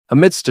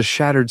Amidst a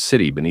shattered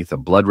city beneath a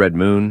blood-red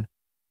moon,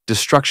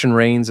 destruction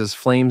reigns as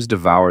flames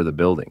devour the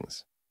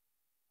buildings.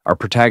 Our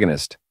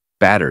protagonist,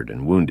 battered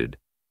and wounded,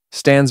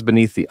 stands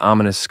beneath the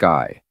ominous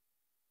sky,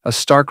 a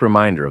stark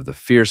reminder of the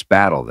fierce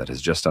battle that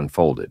has just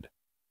unfolded.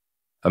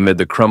 Amid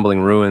the crumbling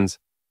ruins,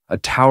 a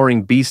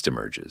towering beast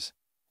emerges,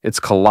 its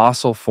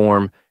colossal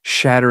form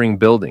shattering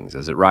buildings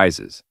as it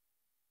rises.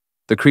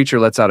 The creature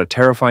lets out a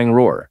terrifying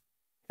roar,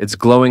 its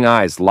glowing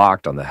eyes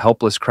locked on the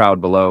helpless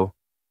crowd below.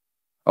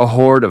 A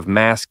horde of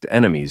masked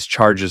enemies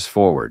charges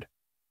forward,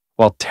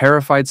 while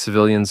terrified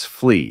civilians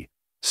flee,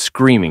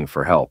 screaming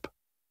for help.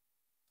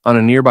 On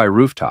a nearby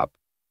rooftop,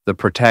 the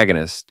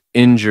protagonist,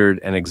 injured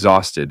and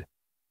exhausted,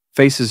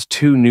 faces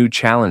two new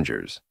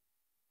challengers.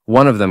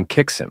 One of them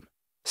kicks him,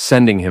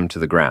 sending him to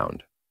the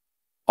ground.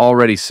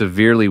 Already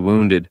severely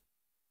wounded,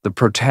 the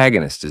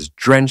protagonist is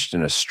drenched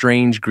in a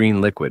strange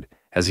green liquid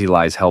as he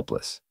lies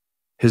helpless.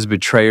 His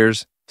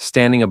betrayers,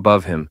 standing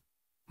above him,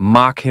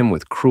 mock him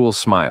with cruel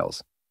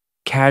smiles,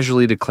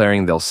 casually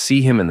declaring they'll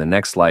see him in the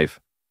next life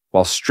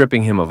while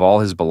stripping him of all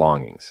his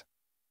belongings.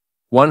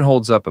 One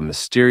holds up a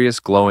mysterious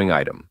glowing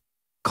item,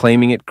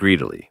 claiming it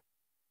greedily.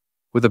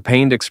 With a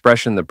pained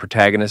expression, the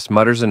protagonist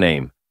mutters a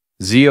name,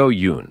 Zio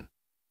Yun,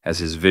 as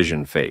his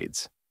vision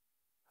fades.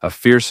 A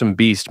fearsome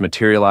beast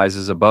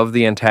materializes above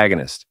the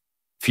antagonist,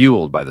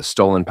 fueled by the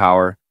stolen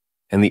power,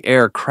 and the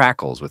air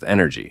crackles with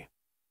energy.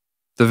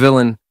 The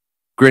villain,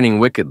 grinning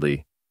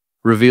wickedly,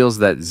 reveals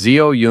that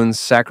Zio Yun's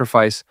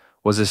sacrifice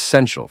was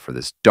essential for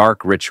this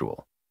dark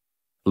ritual,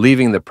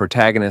 leaving the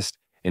protagonist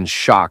in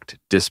shocked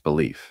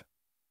disbelief.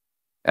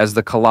 As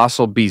the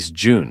colossal beast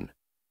Jun,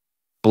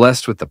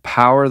 blessed with the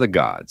power of the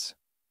gods,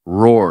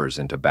 roars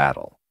into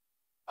battle,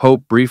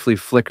 hope briefly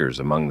flickers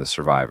among the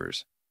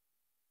survivors.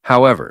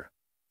 However,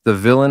 the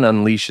villain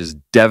unleashes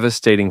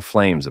devastating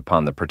flames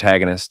upon the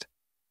protagonist,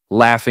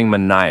 laughing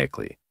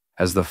maniacally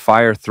as the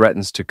fire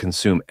threatens to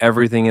consume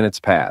everything in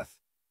its path.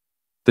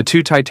 The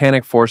two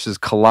titanic forces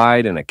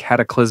collide in a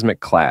cataclysmic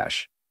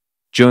clash,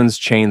 Jun's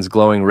chains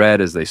glowing red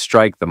as they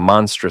strike the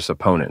monstrous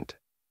opponent.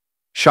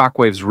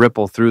 Shockwaves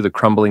ripple through the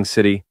crumbling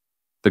city,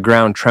 the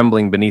ground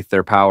trembling beneath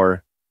their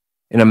power.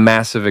 In a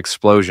massive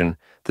explosion,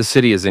 the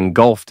city is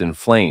engulfed in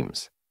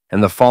flames,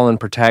 and the fallen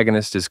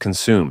protagonist is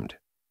consumed.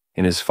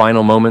 In his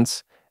final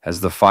moments,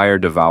 as the fire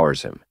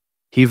devours him,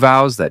 he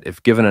vows that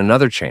if given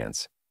another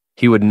chance,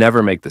 he would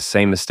never make the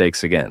same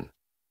mistakes again.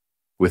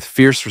 With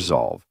fierce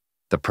resolve,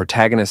 the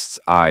protagonist's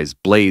eyes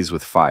blaze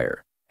with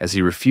fire as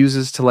he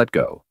refuses to let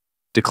go,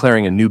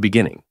 declaring a new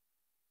beginning.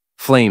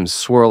 Flames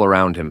swirl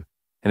around him,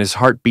 and his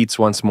heart beats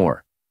once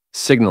more,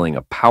 signaling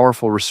a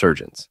powerful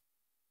resurgence.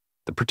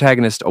 The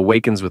protagonist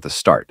awakens with a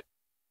start,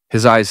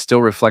 his eyes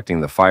still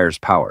reflecting the fire's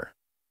power.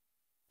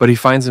 But he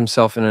finds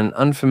himself in an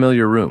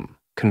unfamiliar room,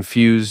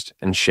 confused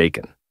and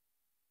shaken.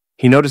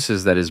 He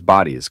notices that his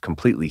body is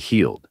completely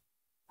healed,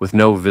 with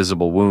no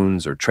visible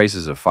wounds or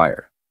traces of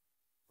fire,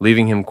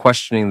 leaving him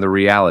questioning the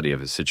reality of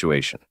his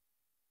situation.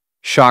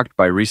 Shocked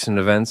by recent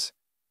events,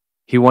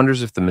 he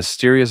wonders if the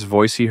mysterious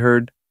voice he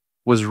heard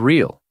was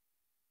real.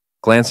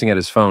 Glancing at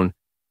his phone,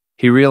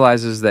 he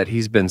realizes that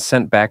he's been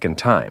sent back in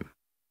time,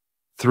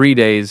 3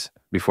 days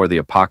before the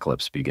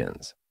apocalypse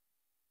begins.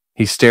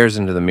 He stares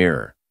into the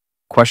mirror,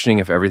 questioning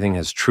if everything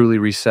has truly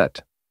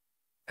reset.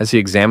 As he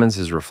examines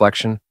his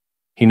reflection,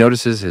 he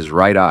notices his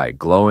right eye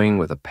glowing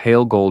with a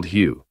pale gold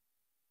hue,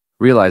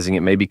 realizing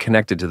it may be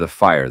connected to the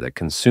fire that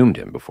consumed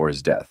him before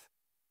his death.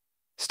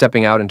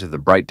 Stepping out into the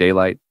bright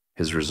daylight,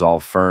 his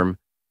resolve firm,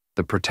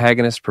 the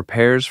protagonist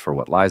prepares for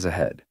what lies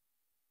ahead.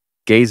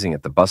 Gazing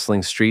at the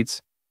bustling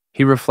streets,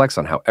 he reflects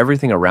on how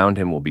everything around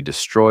him will be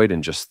destroyed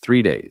in just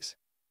 3 days.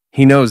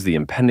 He knows the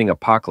impending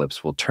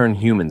apocalypse will turn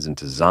humans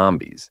into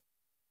zombies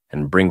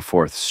and bring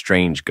forth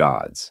strange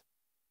gods.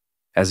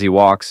 As he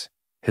walks,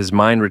 his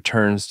mind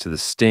returns to the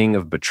sting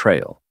of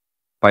betrayal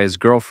by his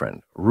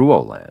girlfriend,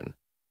 Ruolan,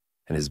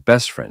 and his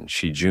best friend,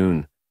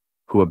 Shijun,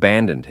 who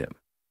abandoned him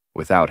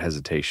without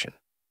hesitation.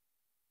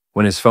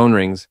 When his phone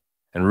rings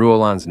and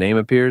Ruolan's name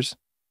appears,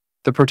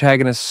 the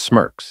protagonist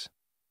smirks,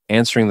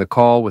 answering the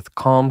call with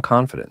calm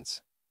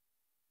confidence.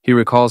 He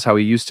recalls how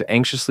he used to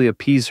anxiously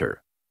appease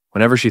her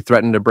whenever she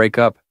threatened to break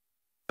up,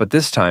 but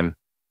this time,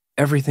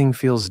 everything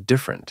feels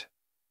different.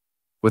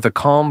 With a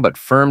calm but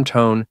firm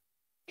tone,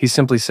 he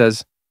simply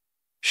says,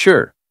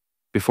 "Sure,"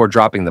 before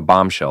dropping the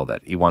bombshell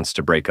that he wants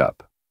to break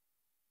up.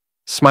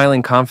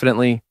 Smiling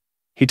confidently,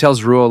 he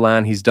tells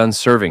Ruolan he's done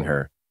serving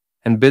her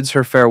and bids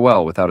her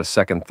farewell without a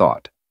second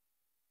thought.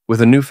 With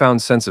a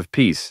newfound sense of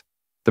peace,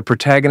 the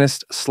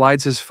protagonist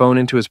slides his phone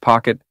into his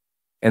pocket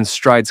and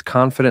strides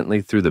confidently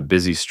through the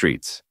busy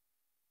streets.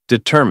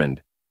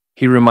 Determined,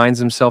 he reminds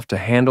himself to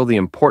handle the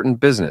important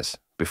business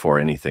before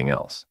anything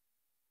else.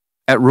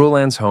 At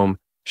Ruolan's home,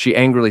 she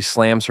angrily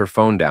slams her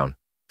phone down,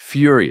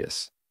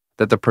 furious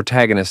that the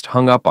protagonist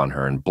hung up on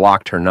her and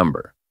blocked her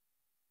number.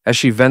 As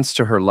she vents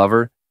to her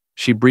lover,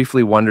 she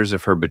briefly wonders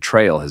if her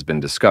betrayal has been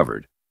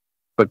discovered,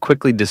 but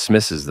quickly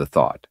dismisses the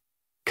thought,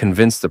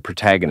 convinced the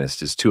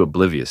protagonist is too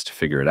oblivious to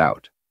figure it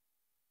out.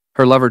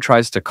 Her lover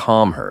tries to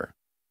calm her,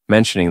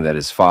 mentioning that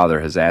his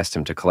father has asked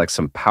him to collect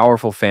some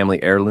powerful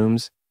family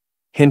heirlooms,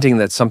 hinting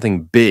that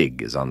something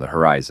big is on the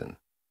horizon.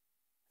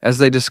 As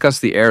they discuss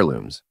the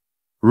heirlooms,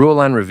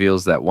 Ruolan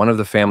reveals that one of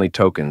the family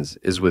tokens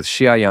is with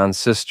Xiaoyan's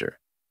sister,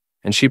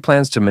 and she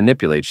plans to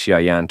manipulate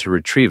Xiaoyan to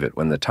retrieve it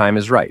when the time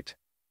is right.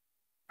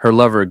 Her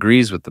lover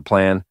agrees with the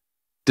plan,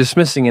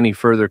 dismissing any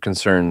further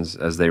concerns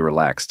as they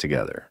relax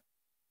together.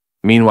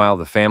 Meanwhile,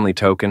 the family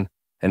token,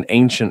 an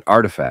ancient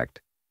artifact,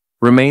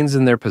 remains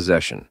in their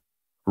possession,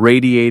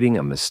 radiating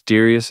a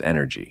mysterious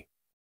energy.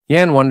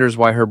 Yan wonders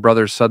why her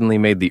brother suddenly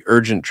made the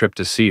urgent trip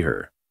to see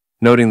her,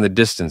 noting the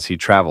distance he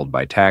traveled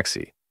by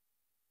taxi.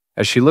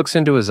 As she looks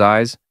into his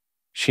eyes,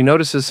 she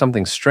notices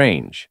something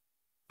strange,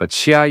 but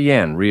Xia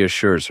Yan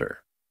reassures her,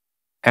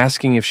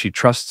 asking if she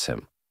trusts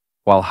him,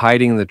 while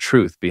hiding the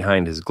truth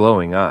behind his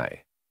glowing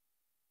eye.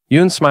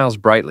 Yun smiles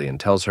brightly and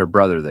tells her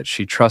brother that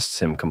she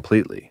trusts him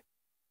completely,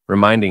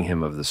 reminding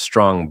him of the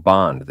strong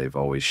bond they've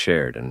always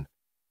shared and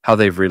how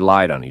they've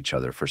relied on each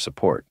other for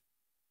support.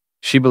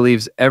 She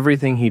believes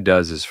everything he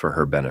does is for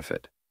her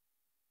benefit.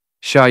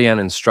 Xiaoyan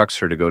instructs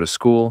her to go to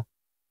school,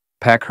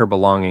 pack her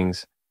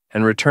belongings,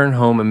 and return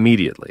home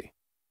immediately.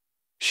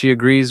 She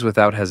agrees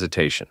without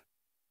hesitation.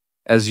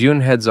 As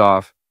Yun heads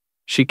off,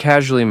 she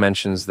casually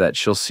mentions that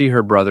she'll see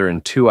her brother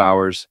in 2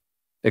 hours,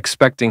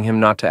 expecting him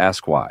not to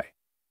ask why.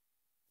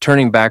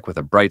 Turning back with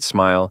a bright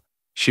smile,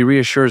 she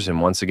reassures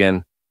him once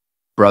again,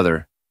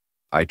 "Brother,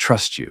 I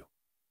trust you."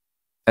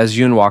 As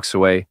Yun walks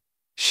away,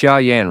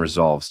 Xia Yan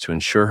resolves to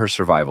ensure her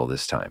survival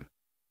this time,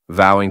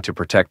 vowing to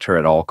protect her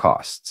at all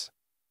costs.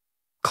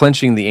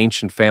 Clenching the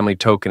ancient family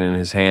token in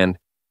his hand,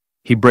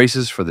 he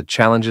braces for the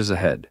challenges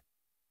ahead,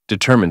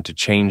 determined to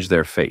change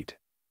their fate.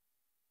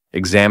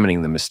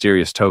 Examining the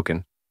mysterious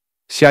token,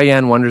 Xia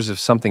Yan wonders if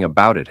something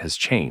about it has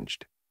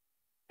changed.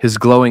 His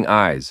glowing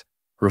eyes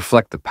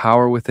reflect the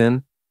power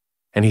within,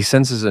 and he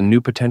senses a new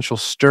potential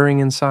stirring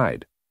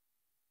inside.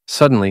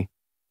 Suddenly,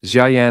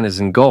 Xia Yan is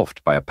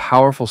engulfed by a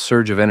powerful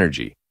surge of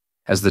energy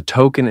as the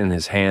token in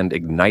his hand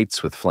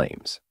ignites with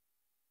flames.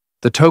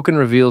 The token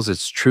reveals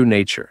its true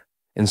nature,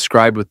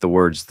 inscribed with the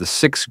words, "The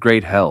Six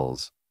Great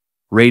Hells,"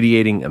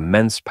 radiating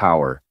immense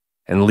power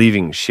and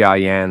leaving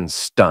Xia Yan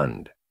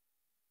stunned.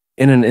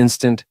 In an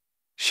instant,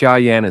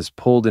 Xia Yan is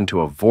pulled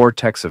into a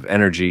vortex of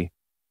energy,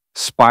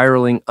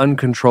 spiraling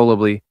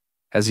uncontrollably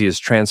as he is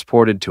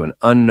transported to an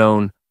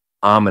unknown,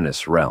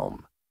 ominous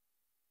realm.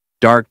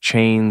 Dark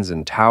chains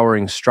and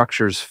towering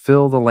structures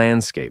fill the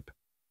landscape,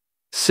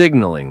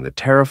 signaling the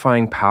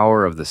terrifying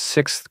power of the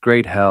sixth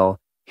great hell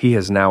he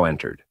has now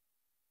entered.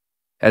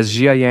 As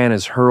Xia Yan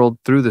is hurled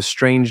through the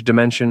strange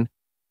dimension,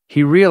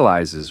 he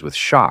realizes with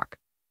shock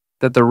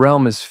that the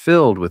realm is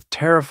filled with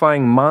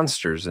terrifying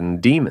monsters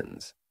and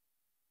demons.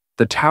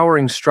 The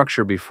towering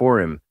structure before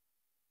him,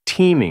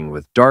 teeming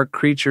with dark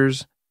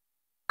creatures,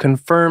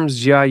 confirms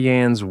Xia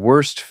Yan's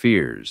worst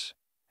fears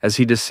as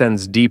he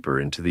descends deeper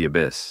into the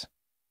abyss.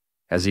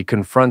 As he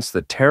confronts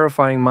the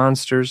terrifying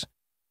monsters,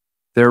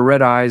 their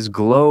red eyes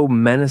glow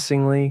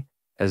menacingly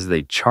as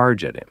they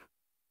charge at him.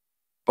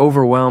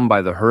 Overwhelmed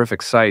by the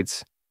horrific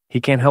sights,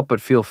 he can't help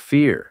but feel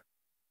fear,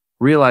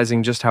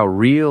 realizing just how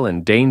real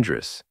and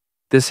dangerous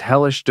this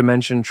hellish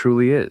dimension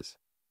truly is.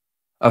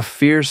 A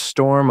fierce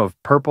storm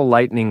of purple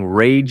lightning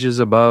rages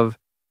above,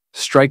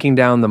 striking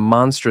down the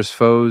monstrous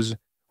foes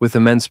with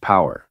immense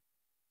power.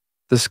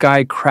 The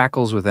sky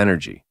crackles with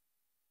energy,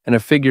 and a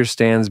figure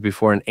stands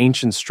before an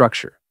ancient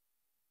structure,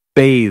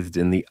 bathed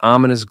in the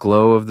ominous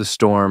glow of the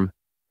storm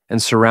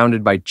and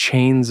surrounded by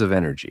chains of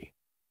energy.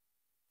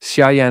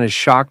 Xia Yan is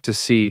shocked to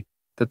see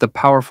that the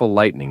powerful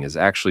lightning is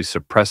actually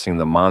suppressing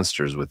the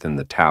monsters within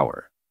the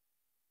tower.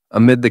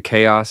 Amid the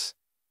chaos,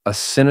 a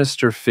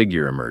sinister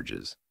figure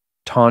emerges,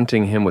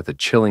 taunting him with a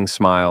chilling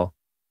smile,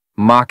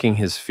 mocking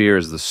his fear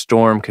as the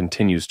storm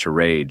continues to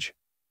rage.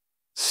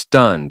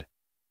 Stunned,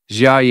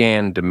 Xia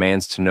Yan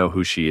demands to know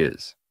who she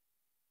is.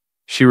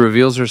 She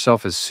reveals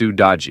herself as Su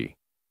Daji,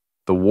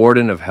 the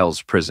warden of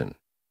Hell's prison,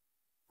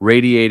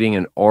 radiating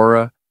an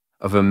aura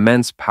of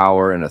immense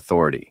power and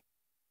authority.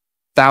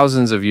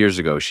 Thousands of years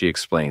ago, she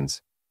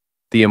explains,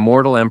 the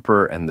immortal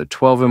emperor and the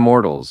 12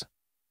 immortals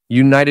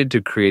united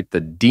to create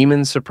the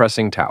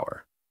demon-suppressing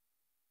tower.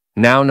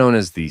 Now known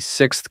as the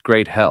Sixth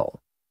Great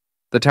Hell,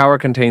 the tower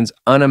contains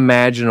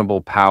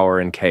unimaginable power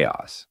and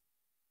chaos.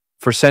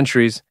 For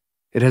centuries,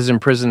 it has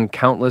imprisoned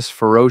countless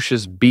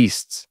ferocious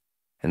beasts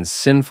and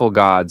sinful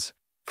gods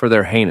for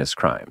their heinous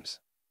crimes.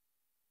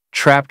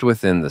 Trapped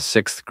within the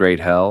Sixth Great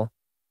Hell,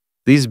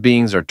 these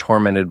beings are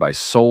tormented by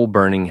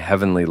soul-burning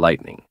heavenly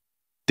lightning,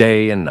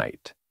 day and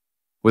night,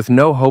 with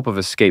no hope of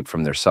escape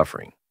from their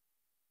suffering.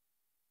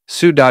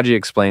 Su Daji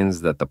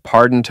explains that the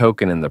pardon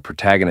token in the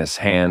protagonist's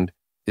hand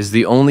is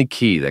the only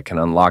key that can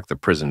unlock the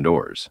prison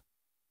doors.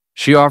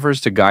 She offers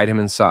to guide him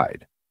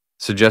inside,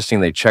 suggesting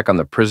they check on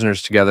the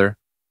prisoners together,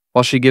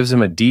 while she gives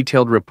him a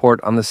detailed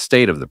report on the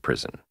state of the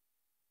prison.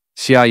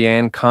 Xia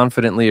Yan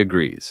confidently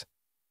agrees,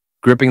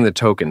 gripping the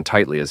token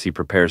tightly as he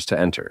prepares to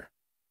enter.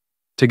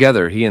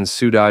 Together, he and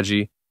Su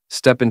Daji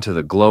step into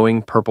the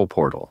glowing purple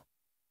portal,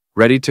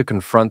 ready to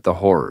confront the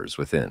horrors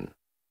within.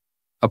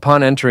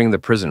 Upon entering the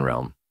prison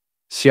realm,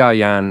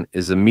 Xiaoyan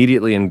is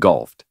immediately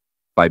engulfed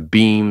by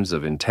beams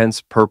of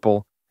intense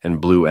purple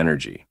and blue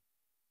energy.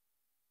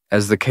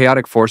 As the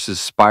chaotic forces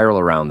spiral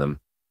around them,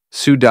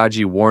 Su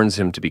Daji warns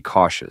him to be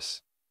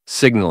cautious,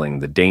 signaling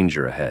the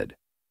danger ahead.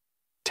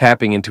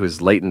 Tapping into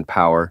his latent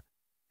power,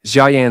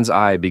 Xiaoyan's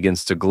eye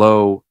begins to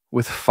glow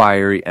with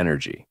fiery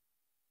energy.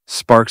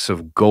 Sparks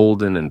of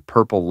golden and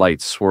purple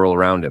light swirl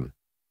around him,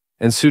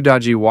 and Su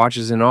Daji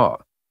watches in awe,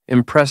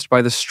 impressed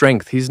by the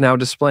strength he's now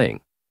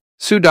displaying.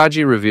 Su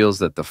Daji reveals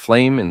that the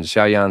flame in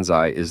Xiaoyan's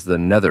eye is the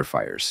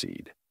Netherfire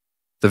Seed,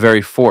 the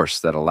very force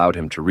that allowed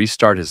him to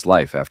restart his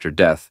life after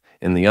death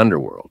in the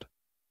underworld.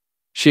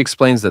 She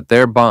explains that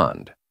their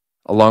bond,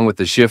 along with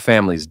the Xie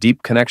family's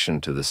deep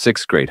connection to the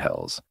six great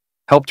hells,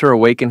 helped her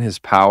awaken his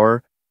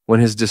power when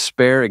his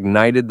despair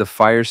ignited the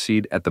fire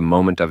seed at the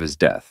moment of his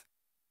death.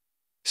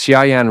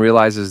 Xiaoyan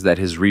realizes that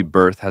his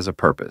rebirth has a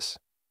purpose: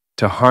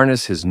 to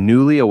harness his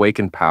newly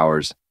awakened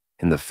powers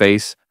in the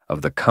face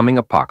of the coming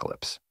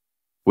apocalypse.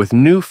 With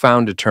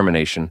newfound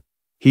determination,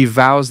 he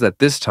vows that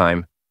this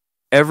time,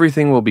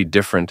 everything will be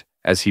different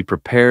as he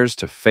prepares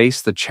to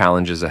face the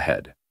challenges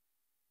ahead.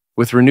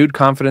 With renewed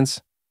confidence,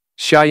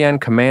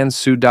 Xiaoyan commands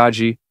Su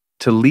Daji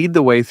to lead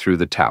the way through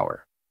the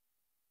tower.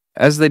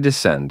 As they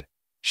descend,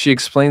 she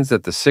explains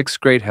that the six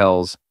great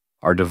hells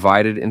are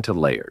divided into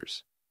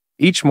layers,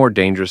 each more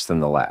dangerous than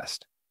the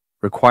last,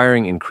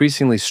 requiring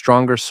increasingly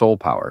stronger soul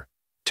power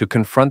to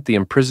confront the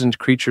imprisoned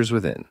creatures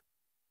within.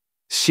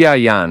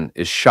 Xiaoyan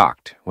is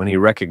shocked when he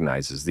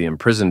recognizes the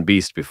imprisoned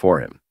beast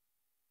before him.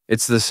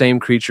 It's the same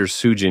creature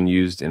Sujin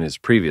used in his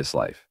previous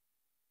life.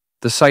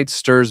 The sight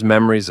stirs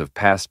memories of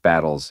past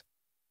battles,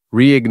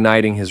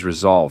 reigniting his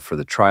resolve for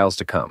the trials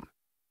to come.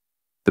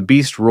 The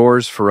beast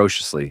roars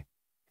ferociously,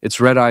 its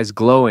red eyes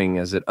glowing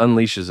as it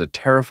unleashes a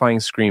terrifying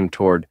scream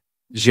toward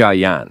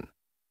Xiaoyan.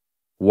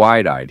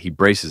 Wide-eyed, he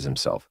braces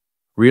himself,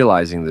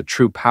 realizing the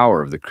true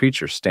power of the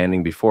creature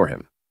standing before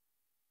him.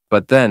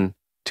 But then,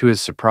 to his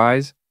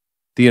surprise,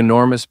 the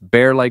enormous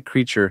bear-like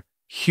creature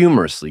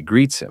humorously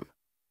greets him,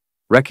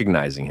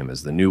 recognizing him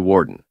as the new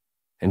warden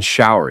and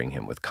showering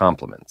him with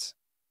compliments.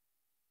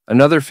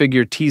 Another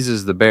figure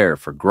teases the bear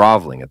for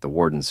groveling at the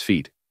warden's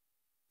feet,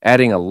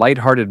 adding a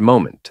light-hearted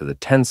moment to the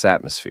tense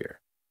atmosphere.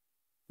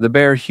 The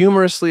bear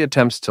humorously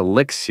attempts to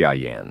lick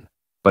Xiaoyan,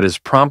 but is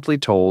promptly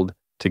told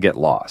to get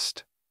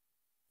lost.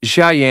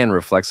 Xiaoyan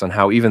reflects on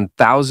how even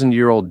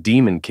thousand-year-old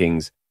demon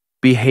kings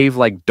behave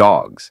like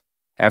dogs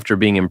after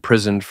being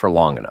imprisoned for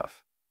long enough.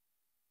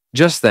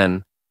 Just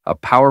then, a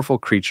powerful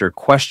creature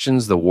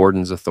questions the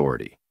warden's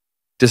authority,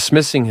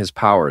 dismissing his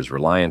power as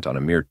reliant on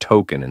a mere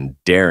token and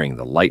daring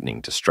the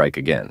lightning to strike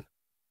again.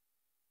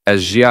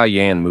 As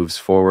Xiaoyan moves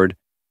forward,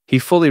 he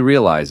fully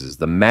realizes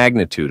the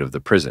magnitude of the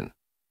prison,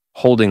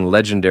 holding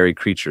legendary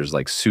creatures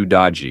like Su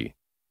Daji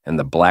and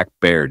the Black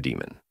Bear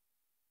Demon.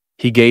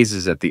 He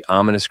gazes at the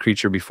ominous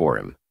creature before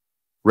him,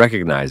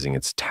 recognizing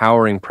its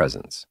towering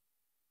presence.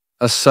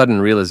 A sudden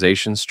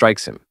realization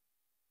strikes him.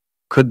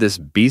 Could this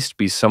beast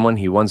be someone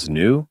he once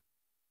knew,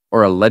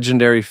 or a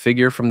legendary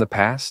figure from the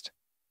past?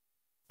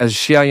 As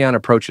Xiaoyan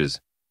approaches,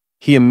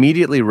 he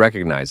immediately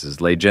recognizes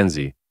Lei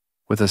Genzi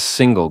with a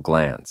single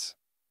glance.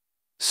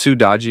 Su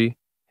Daji,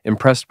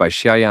 impressed by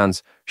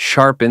Xiaoyan's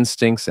sharp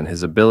instincts and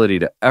his ability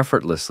to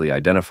effortlessly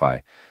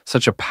identify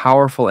such a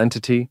powerful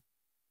entity,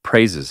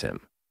 praises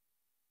him.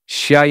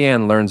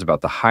 Xiaoyan learns about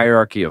the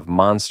hierarchy of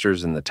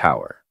monsters in the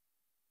tower,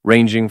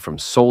 ranging from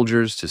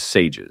soldiers to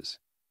sages,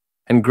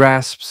 and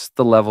grasps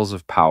the levels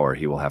of power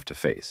he will have to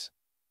face.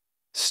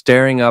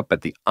 Staring up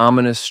at the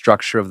ominous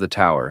structure of the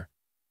tower,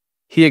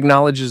 he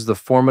acknowledges the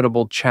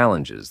formidable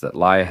challenges that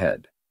lie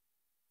ahead,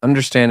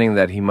 understanding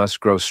that he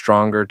must grow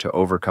stronger to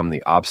overcome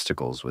the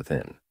obstacles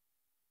within.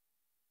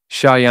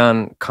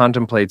 Xiaoyan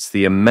contemplates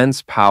the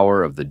immense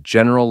power of the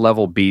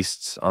general-level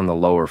beasts on the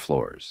lower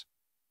floors,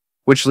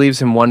 which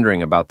leaves him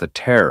wondering about the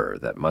terror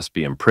that must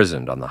be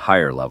imprisoned on the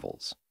higher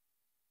levels.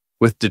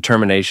 With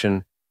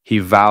determination, he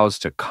vows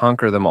to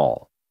conquer them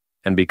all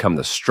and become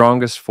the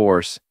strongest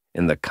force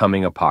in the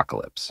coming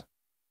apocalypse.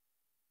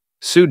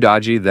 Su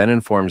Daji then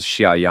informs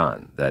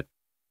Xiaoyan that,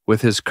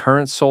 with his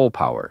current soul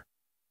power,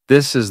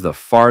 this is the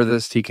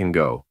farthest he can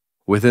go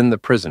within the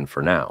prison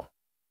for now.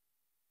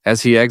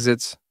 As he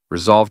exits,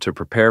 resolved to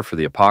prepare for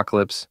the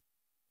apocalypse,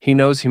 he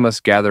knows he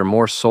must gather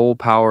more soul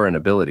power and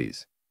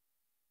abilities.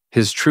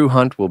 His true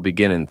hunt will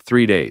begin in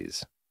 3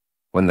 days,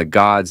 when the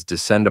gods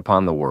descend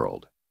upon the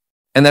world.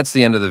 And that's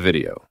the end of the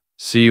video.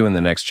 See you in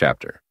the next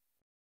chapter.